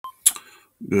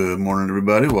Good morning,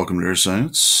 everybody. Welcome to Air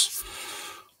Science.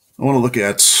 I want to look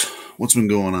at what's been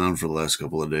going on for the last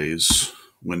couple of days,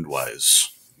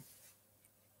 wind-wise.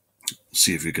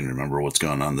 See if you can remember what's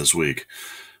going on this week.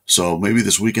 So maybe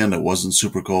this weekend it wasn't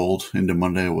super cold. Into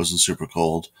Monday it wasn't super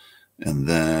cold, and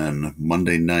then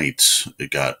Monday night it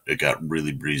got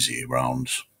really breezy around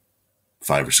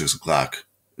 5 or 6 o'clock.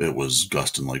 It was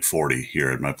gusting like 40 here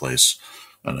at my place,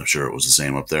 and I'm sure it was the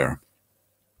same up there.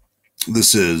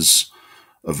 This is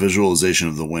a visualization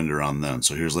of the wind around then.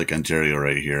 So here's Lake Ontario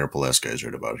right here. Pulaski is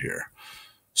right about here.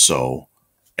 So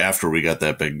after we got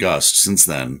that big gust, since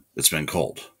then, it's been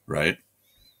cold, right?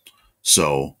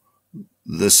 So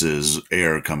this is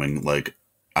air coming like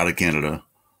out of Canada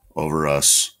over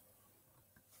us,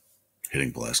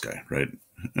 hitting Pulaski, right?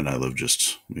 And I live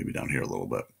just maybe down here a little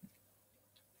bit.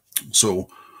 So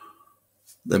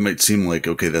that might seem like,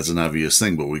 okay, that's an obvious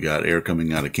thing, but we got air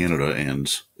coming out of Canada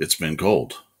and it's been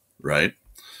cold, right?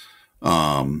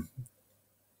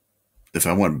 If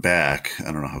I went back,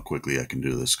 I don't know how quickly I can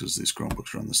do this because these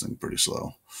Chromebooks run this thing pretty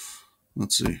slow.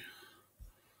 Let's see.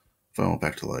 If I went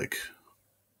back to like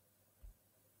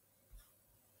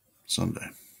Sunday,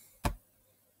 how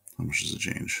much does it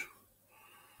change?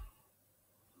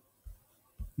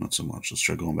 Not so much. Let's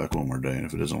try going back one more day, and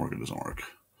if it doesn't work, it doesn't work.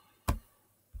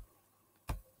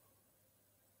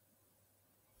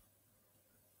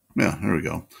 Yeah, there we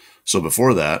go. So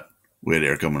before that, we had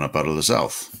air coming up out of the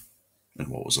south. And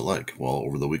what was it like? Well,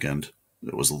 over the weekend,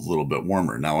 it was a little bit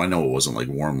warmer. Now, I know it wasn't like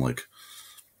warm, like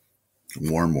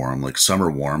warm, like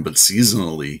summer warm, but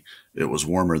seasonally, it was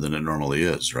warmer than it normally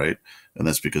is, right? And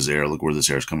that's because air, look where this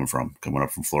air is coming up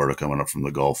from Florida, coming up from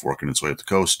the Gulf, working its way up the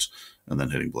coast, and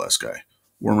then hitting Pulaski.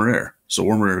 Warmer air. So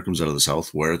warmer air comes out of the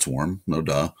south where it's warm, no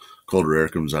duh. Colder air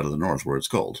comes out of the north where it's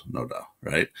cold, no duh,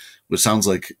 right? Which sounds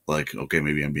like okay,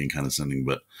 maybe I'm being condescending,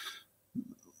 but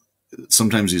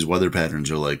sometimes these weather patterns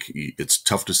are like, it's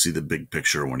tough to see the big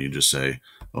picture when you just say,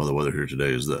 oh, the weather here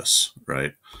today is this,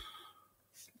 right?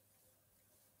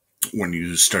 When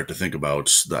you start to think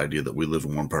about the idea that we live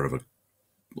in one part of a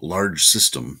large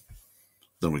system,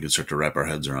 then we can start to wrap our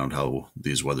heads around how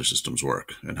these weather systems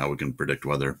work and how we can predict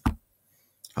weather,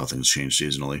 how things change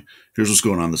seasonally. Here's what's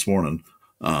going on this morning.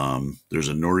 There's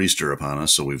a nor'easter upon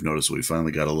us, so we've noticed we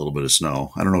finally got a little bit of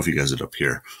snow. I don't know if you guys did up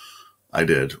here. I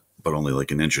did, but only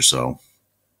like an inch or so.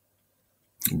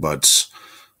 But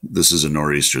this is a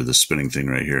nor'easter, this spinning thing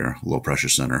right here, low pressure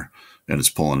center, and it's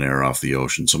pulling air off the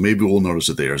ocean. So maybe we'll notice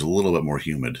that the air is a little bit more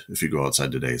humid if you go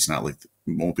outside today. It's not like, it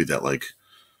won't be that like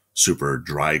super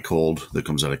dry cold that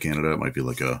comes out of Canada. It might be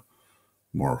like a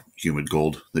more humid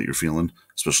cold that you're feeling,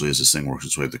 especially as this thing works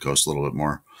its way up the coast a little bit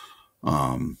more.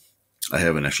 I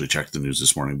haven't actually checked the news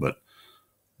this morning, but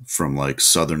from like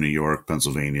southern New York,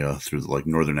 Pennsylvania, through like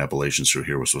northern Appalachians through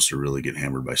here, we're supposed to really get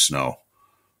hammered by snow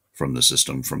from the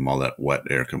system, from all that wet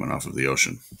air coming off of the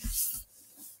ocean.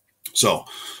 So,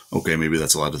 okay, maybe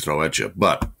that's a lot to throw at you,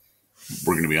 but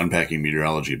we're going to be unpacking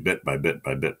meteorology bit by bit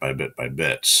by bit by bit by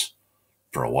bit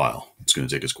for a while. It's going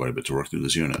to take us quite a bit to work through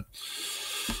this unit.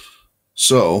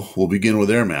 So we'll begin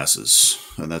with air masses,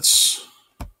 and that's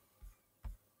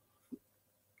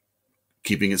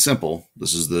keeping it simple.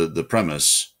 This is the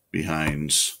premise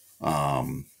behind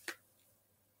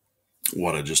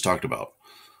what I just talked about.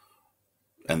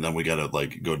 And then we got to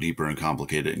like go deeper and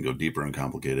complicate it and go deeper and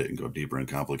complicate it and go deeper and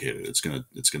complicate it.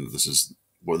 This is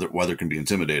weather can be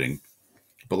intimidating,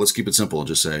 but let's keep it simple and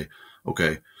just say,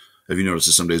 okay, have you noticed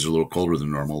that some days are a little colder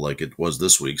than normal? Like it was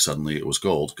this week. Suddenly it was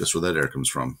cold. Guess where that air comes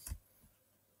from?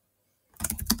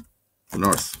 The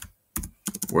north,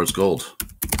 where it's cold.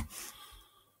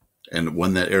 And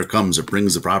when that air comes, it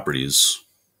brings the properties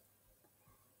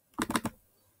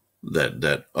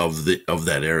that of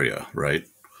that area, right?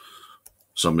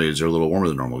 Some days are a little warmer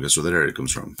than normal. Guess where that area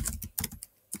comes from?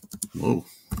 Whoa.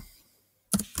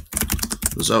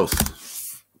 The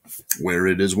south, where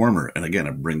it is warmer. And again,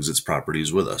 it brings its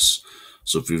properties with us.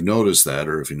 So if you've noticed that,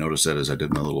 or if you noticed that as I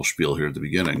did my little spiel here at the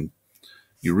beginning,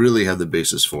 you really have the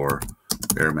basis for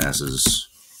air masses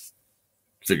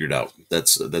figured out.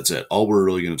 That's it. All we're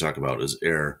really going to talk about is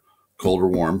air, cold or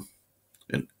warm,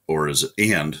 and is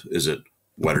it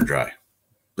wet or dry?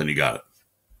 Then you got it.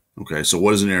 Okay, so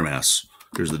what is an air mass?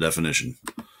 Here's the definition: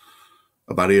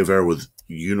 a body of air with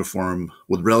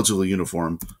relatively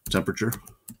uniform temperature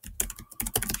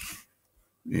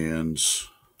and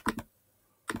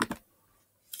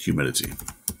humidity,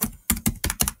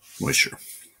 moisture.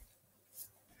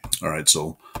 All right,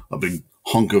 so a big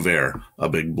hunk of air, a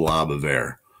big blob of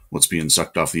air. What's being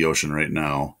sucked off the ocean right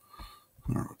now?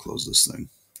 I don't know, close this thing.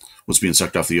 What's being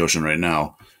sucked off the ocean right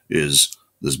now is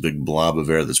this big blob of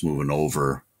air that's moving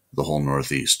over the whole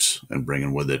Northeast and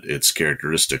bringing with it its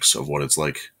characteristics of what it's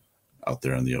like out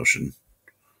there in the ocean.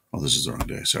 Oh, this is the wrong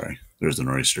day. Sorry. There's the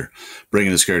nor'easter.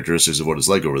 Bringing its characteristics of what it's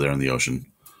like over there in the ocean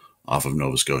off of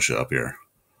Nova Scotia up here.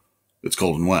 It's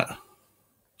cold and wet.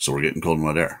 So we're getting cold and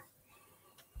wet air.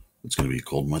 It's going to be a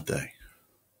cold and wet day.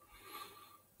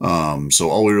 So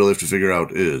all we really have to figure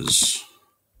out is,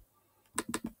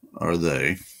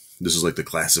 this is like the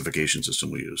classification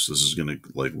system we use. This is going to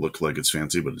like look like it's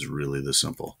fancy, but it's really this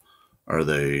simple. Are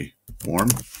they warm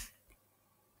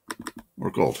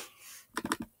or cold?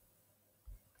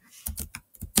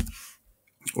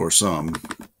 Or some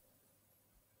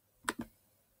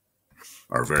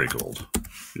are very cold.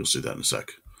 You'll see that in a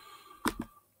sec.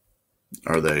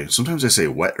 Are they, sometimes I say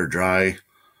wet or dry.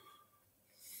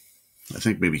 I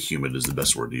think maybe humid is the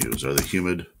best word to use. Are they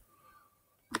humid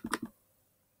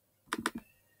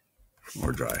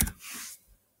or dry?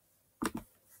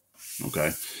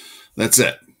 Okay, that's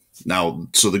it. Now,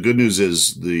 so the good news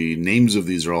is the names of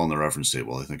these are all in the reference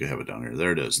table. I think I have it down here.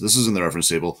 There it is. This is in the reference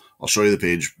table. I'll show you the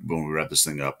page when we wrap this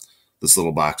thing up. This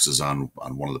little box is on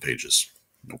one of the pages.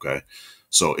 Okay,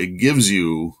 so it gives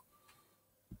you,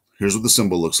 here's what the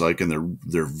symbol looks like, and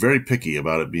they're very picky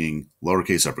about it being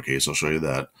lowercase, uppercase. I'll show you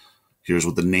that. Here's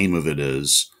what the name of it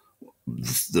is.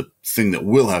 The thing that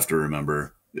we'll have to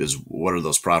remember is what are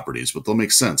those properties, but they'll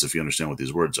make sense if you understand what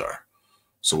these words are.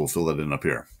 So we'll fill that in up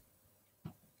here.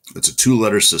 It's a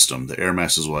 2-letter system. The air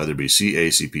masses will either be CA,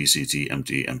 CP, CT,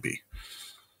 MT, MP.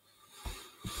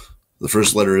 The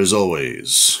first letter is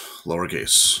always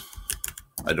lowercase.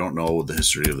 I don't know the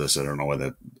history of this. I don't know why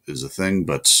that is a thing,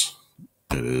 but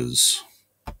it is.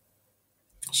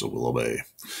 So we'll obey.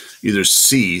 Either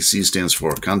C stands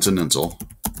for continental,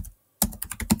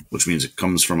 which means it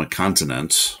comes from a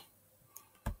continent,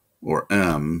 or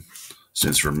M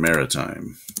stands for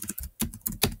maritime.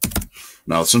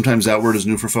 Now, sometimes that word is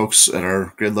new for folks at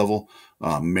our grade level.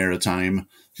 Maritime,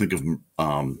 think of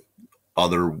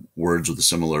other words with a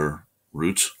similar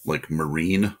root, like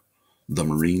marine, the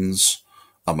Marines,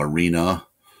 a marina.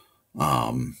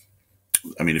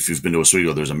 I mean, if you've been to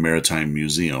Oswego, there's a maritime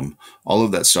museum. All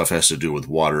of that stuff has to do with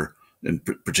water, and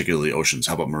particularly oceans.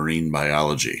 How about marine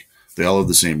biology? They all have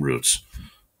the same roots.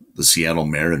 The Seattle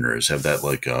Mariners have that,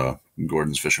 like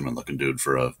Gordon's fisherman looking dude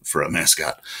for a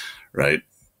mascot, right?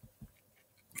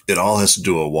 It all has to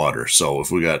do with water. So if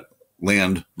we got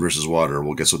land versus water,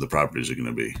 well, guess what the properties are going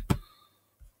to be?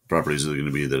 Properties are going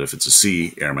to be that if it's a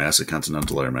C air mass, a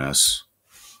continental air mass,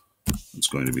 it's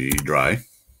going to be dry.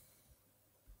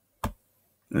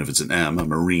 And if it's an M, a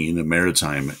marine, a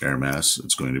maritime air mass,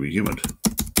 it's going to be humid.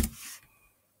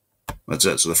 That's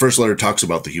it. So the first letter talks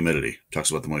about the humidity, talks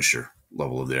about the moisture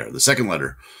level of the air. The second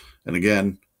letter, and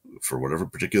again, for whatever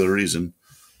particular reason,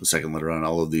 the second letter on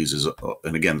all of these is,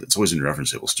 and again, it's always in your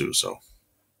reference tables too, so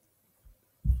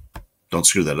don't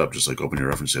screw that up. Just like open your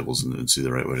reference tables and see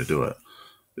the right way to do it.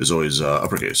 Is always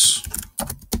uppercase.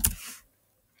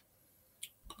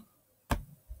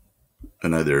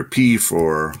 And either P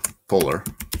for polar.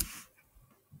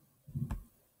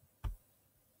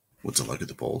 What's it like at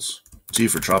the poles? T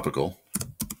for tropical.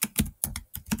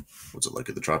 What's it like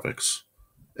at the tropics?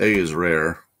 A is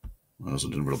rare. I also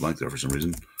didn't put a blank there for some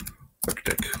reason.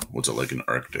 Arctic. What's it like in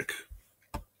Arctic?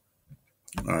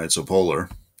 All right, so polar.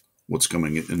 What's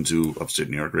coming into upstate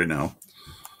New York right now?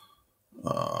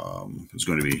 It's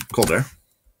going to be cold air.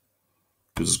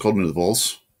 Because it's cold near the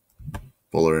poles.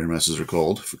 Polar air masses are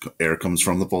cold. If air comes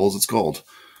from the poles, it's cold.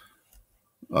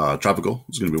 Tropical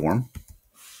is going to be warm.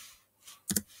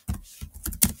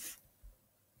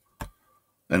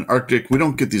 And Arctic, we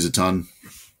don't get these a ton.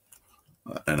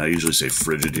 And I usually say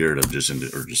frigid here or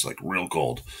just like real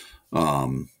cold.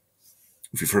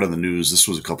 If you've heard on the news, this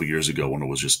was a couple years ago when it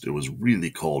was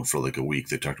really cold for like a week.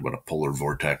 They talked about a polar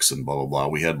vortex and blah, blah, blah.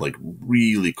 We had like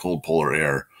really cold polar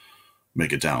air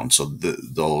make it down. So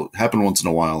they'll happen once in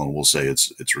a while and we'll say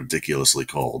it's ridiculously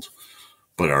cold.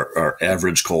 But our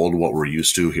average cold, what we're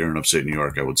used to here in upstate New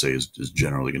York, I would say is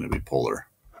generally going to be polar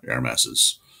air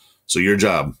masses. So your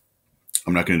job,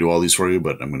 I'm not going to do all these for you,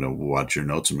 but I'm going to watch your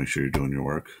notes and make sure you're doing your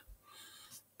work.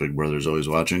 Big Brother's always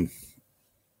watching.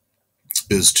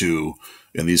 Is to,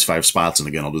 in these 5 spots, and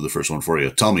again, I'll do the first one for you.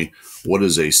 Tell me, what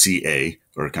is a CA,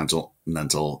 or a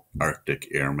continental Arctic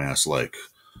air mass like?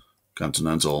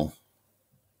 Continental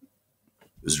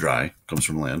is dry, comes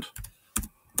from land.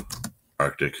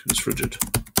 Arctic is frigid.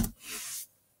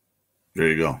 There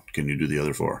you go. Can you do the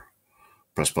other 4?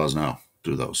 Press pause now.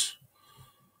 Do those.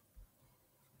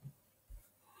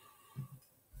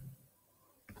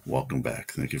 Welcome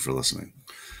back. Thank you for listening.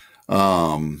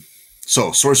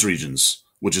 So source regions,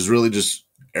 which is really just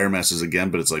air masses again,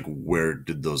 but it's like, where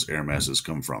did those air masses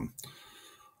come from?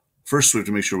 First, we have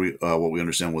to make sure we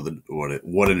understand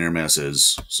what an air mass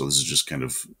is. So this is just kind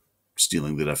of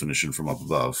stealing the definition from up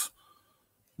above.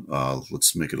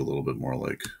 Let's make it a little bit more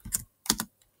like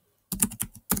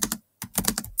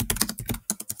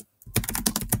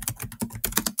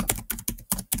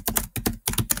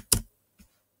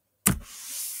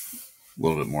a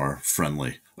little bit more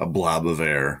friendly. A blob of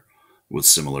air with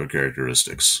similar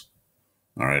characteristics.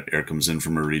 All right, air comes in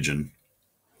from a region.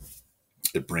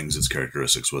 It brings its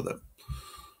characteristics with it,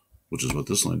 which is what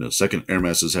this line does. Second, air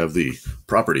masses have the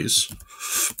properties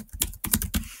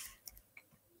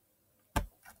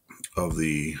of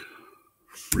the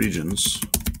regions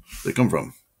they come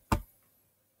from.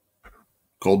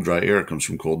 Cold, dry air comes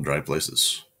from cold, dry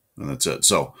places. And that's it.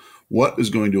 So what is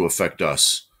going to affect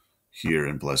us here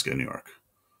in Pulaski, New York?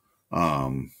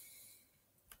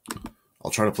 I'll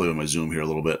try to play with my zoom here a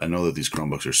little bit. I know that these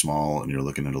Chromebooks are small and you're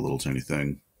looking at a little tiny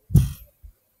thing.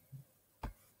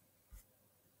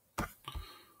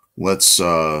 Let's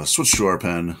switch to our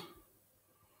pen.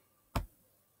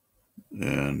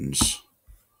 And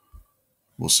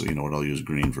we'll see. You know what? I'll use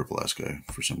green for Pulaski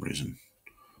for some reason.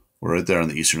 We're right there on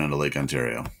the eastern end of Lake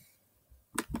Ontario.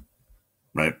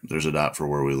 Right? There's a dot for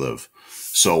where we live.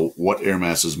 So what air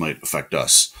masses might affect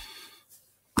us?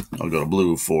 I'll go to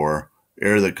blue for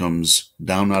air that comes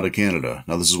down out of Canada.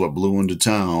 Now, this is what blew into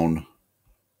town.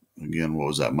 Again, what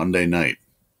was that? Monday night.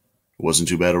 It wasn't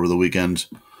too bad over the weekend.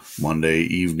 Monday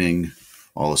evening,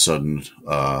 all of a sudden,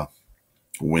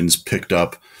 winds picked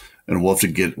up. And we'll have to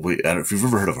get, if you've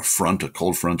ever heard of a front, a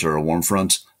cold front or a warm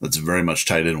front, that's very much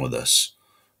tied in with this.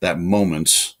 That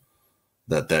moment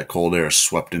that cold air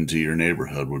swept into your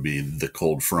neighborhood would be the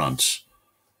cold front.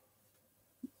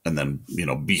 And then,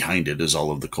 behind it is all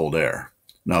of the cold air.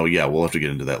 Now, yeah, we'll have to get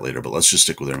into that later, but let's just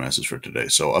stick with air masses for today.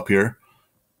 So up here,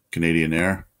 Canadian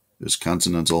air is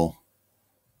continental,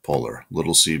 polar,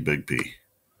 little c, big P.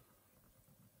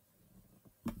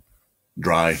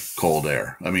 Dry, cold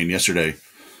air. I mean, yesterday,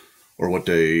 or what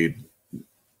day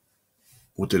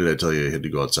did I tell you I had to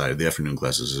go outside? The afternoon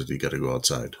classes said you got to go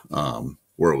outside.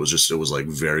 Where it was like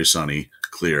very sunny,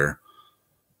 clear.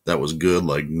 That was good,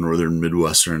 like northern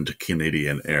Midwestern to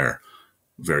Canadian air.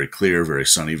 Very clear, very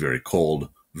sunny, very cold,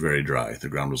 very dry. The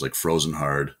ground was like frozen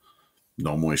hard,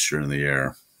 no moisture in the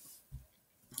air.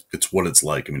 It's what it's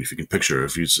like. I mean, if you can picture,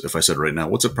 if I said right now,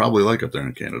 what's it probably like up there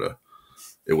in Canada?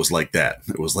 It was like that.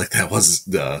 It was like that was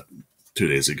 2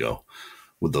 days ago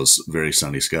with those very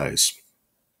sunny skies.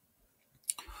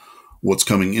 What's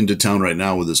coming into town right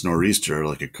now with this nor'easter,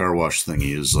 like a car wash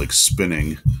thingy, is like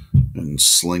spinning and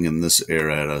slinging this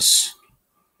air at us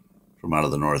from out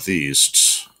of the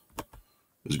northeast,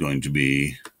 is going to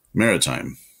be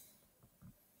maritime,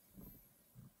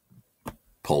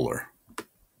 polar.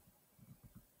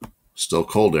 Still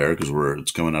cold air because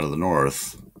it's coming out of the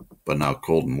north, but now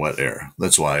cold and wet air.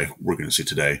 That's why we're going to see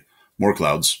today more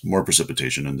clouds, more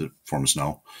precipitation in the form of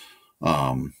snow.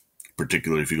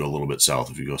 Particularly if you go a little bit south,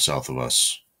 if you go south of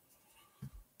us,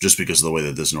 just because of the way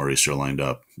that this nor'easter lined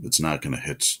up, it's not going to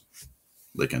hit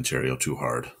Lake Ontario too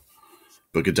hard.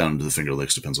 But get down into the Finger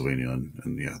Lakes to Pennsylvania,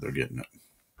 and yeah, they're getting it.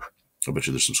 I bet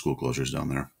you there's some school closures down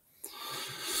there.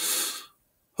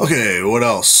 Okay, what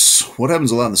else? What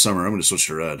happens a lot in the summer? I'm going to switch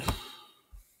to red.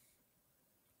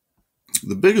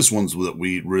 The biggest ones that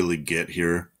we really get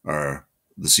here are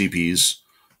the CPs.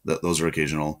 Those are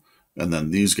occasional. And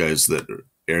then these guys that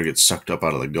air gets sucked up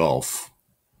out of the Gulf.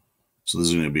 So this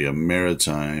is going to be a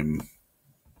maritime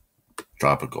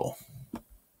tropical.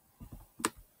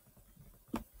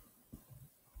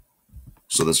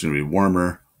 So that's going to be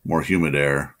warmer, more humid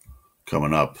air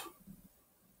coming up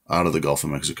out of the Gulf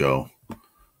of Mexico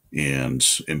and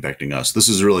impacting us. This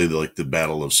is really like the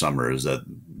battle of summer, is that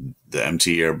the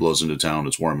MT air blows into town.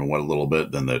 It's warm and wet a little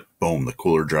bit. Then the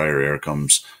cooler, drier air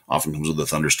often comes with a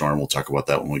thunderstorm. We'll talk about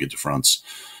that when we get to fronts.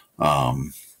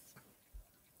 And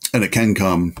it can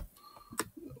come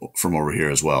from over here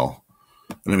as well.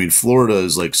 And I mean, Florida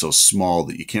is like so small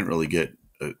that you can't really get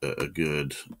a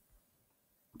good,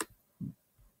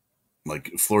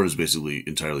 like Florida is basically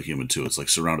entirely humid too. It's like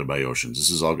surrounded by oceans. This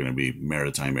is all going to be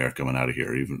maritime air coming out of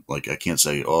here. Even like, I can't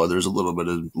say, oh, there's a little bit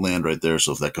of land right there,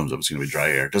 so if that comes up, it's going to be dry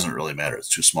air. It doesn't really matter. It's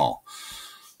too small.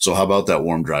 So how about that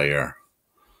warm, dry air?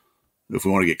 If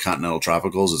we want to get continental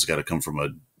tropicals, it's got to come from a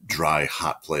dry,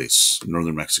 hot place.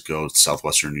 Northern Mexico,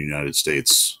 southwestern United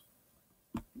States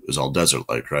is all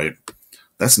desert-like, right?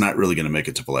 That's not really going to make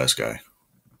it to Pulaski.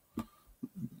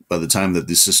 By the time that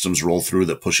these systems roll through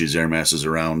that push these air masses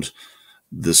around,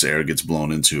 this air gets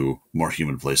blown into more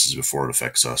humid places before it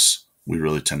affects us. We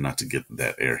really tend not to get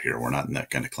that air here. We're not in that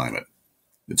kind of climate.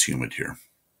 it's humid here.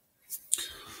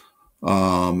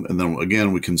 And then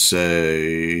again, we can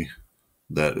say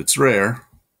that it's rare.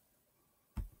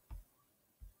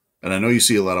 And I know you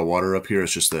see a lot of water up here.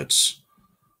 It's just that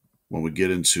when we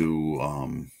get into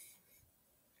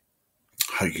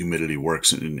how humidity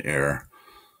works in air,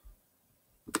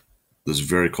 this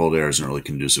very cold air isn't really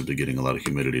conducive to getting a lot of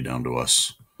humidity down to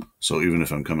us. So even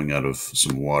if I'm coming out of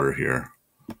some water here,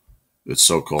 it's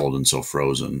so cold and so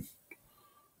frozen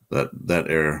that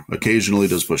air occasionally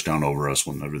does push down over us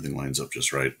when everything lines up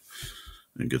just right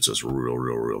and gets us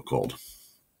real cold.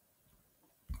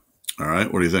 All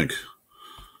right, what do you think?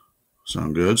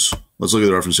 Sound good? Let's look at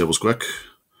the reference tables quick.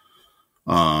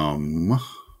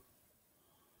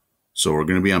 So we're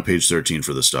going to be on page 13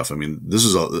 for this stuff. I mean,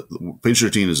 page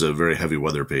 13 is a very heavy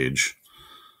weather page.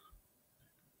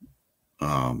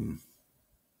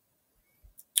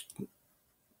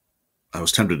 I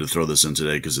was tempted to throw this in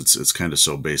today because it's kind of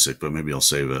so basic, but maybe I'll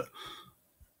save it.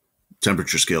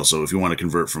 Temperature scale. So if you want to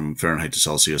convert from Fahrenheit to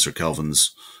Celsius or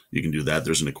Kelvins, you can do that.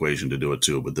 There's an equation to do it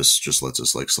too, but this just lets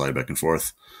us like slide back and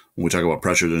forth. When we talk about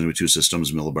pressure, there's going to be two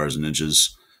systems, millibars and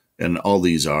inches. And all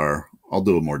these are, I'll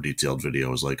do a more detailed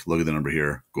video. Is like, look at the number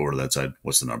here, go over to that side.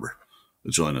 What's the number?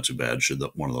 It's really not too bad. Should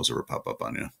one of those ever pop up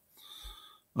on you?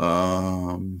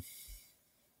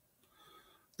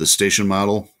 The station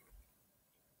model,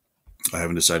 I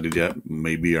haven't decided yet.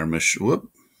 Maybe our mission,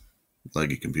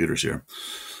 laggy computers here.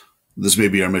 This may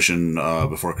be our mission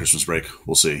before Christmas break.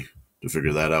 We'll see to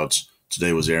figure that out.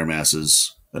 Today was air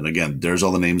masses. And again, there's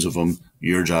all the names of them.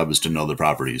 Your job is to know the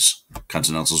properties.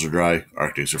 Continentals are dry,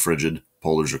 Arctics are frigid,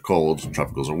 polars are cold,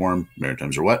 tropicals are warm,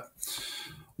 maritimes are wet.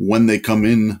 When they come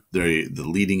in, the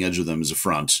leading edge of them is a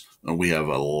front, and we have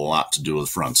a lot to do with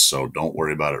fronts, so don't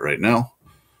worry about it right now.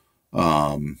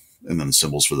 And then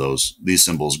symbols for those. These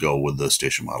symbols go with the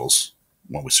station models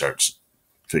when we start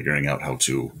figuring out how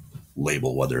to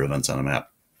label weather events on a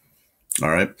map. All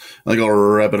right, I think I'll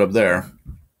wrap it up there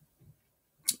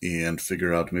and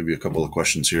figure out maybe a couple of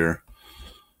questions here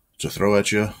to throw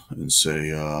at you and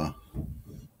say,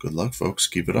 good luck, folks.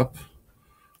 Keep it up.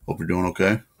 Hope you're doing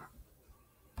okay.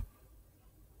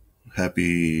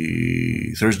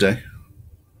 Happy Thursday.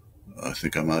 I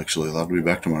think I'm actually allowed to be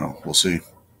back tomorrow. We'll see.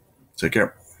 Take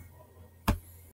care.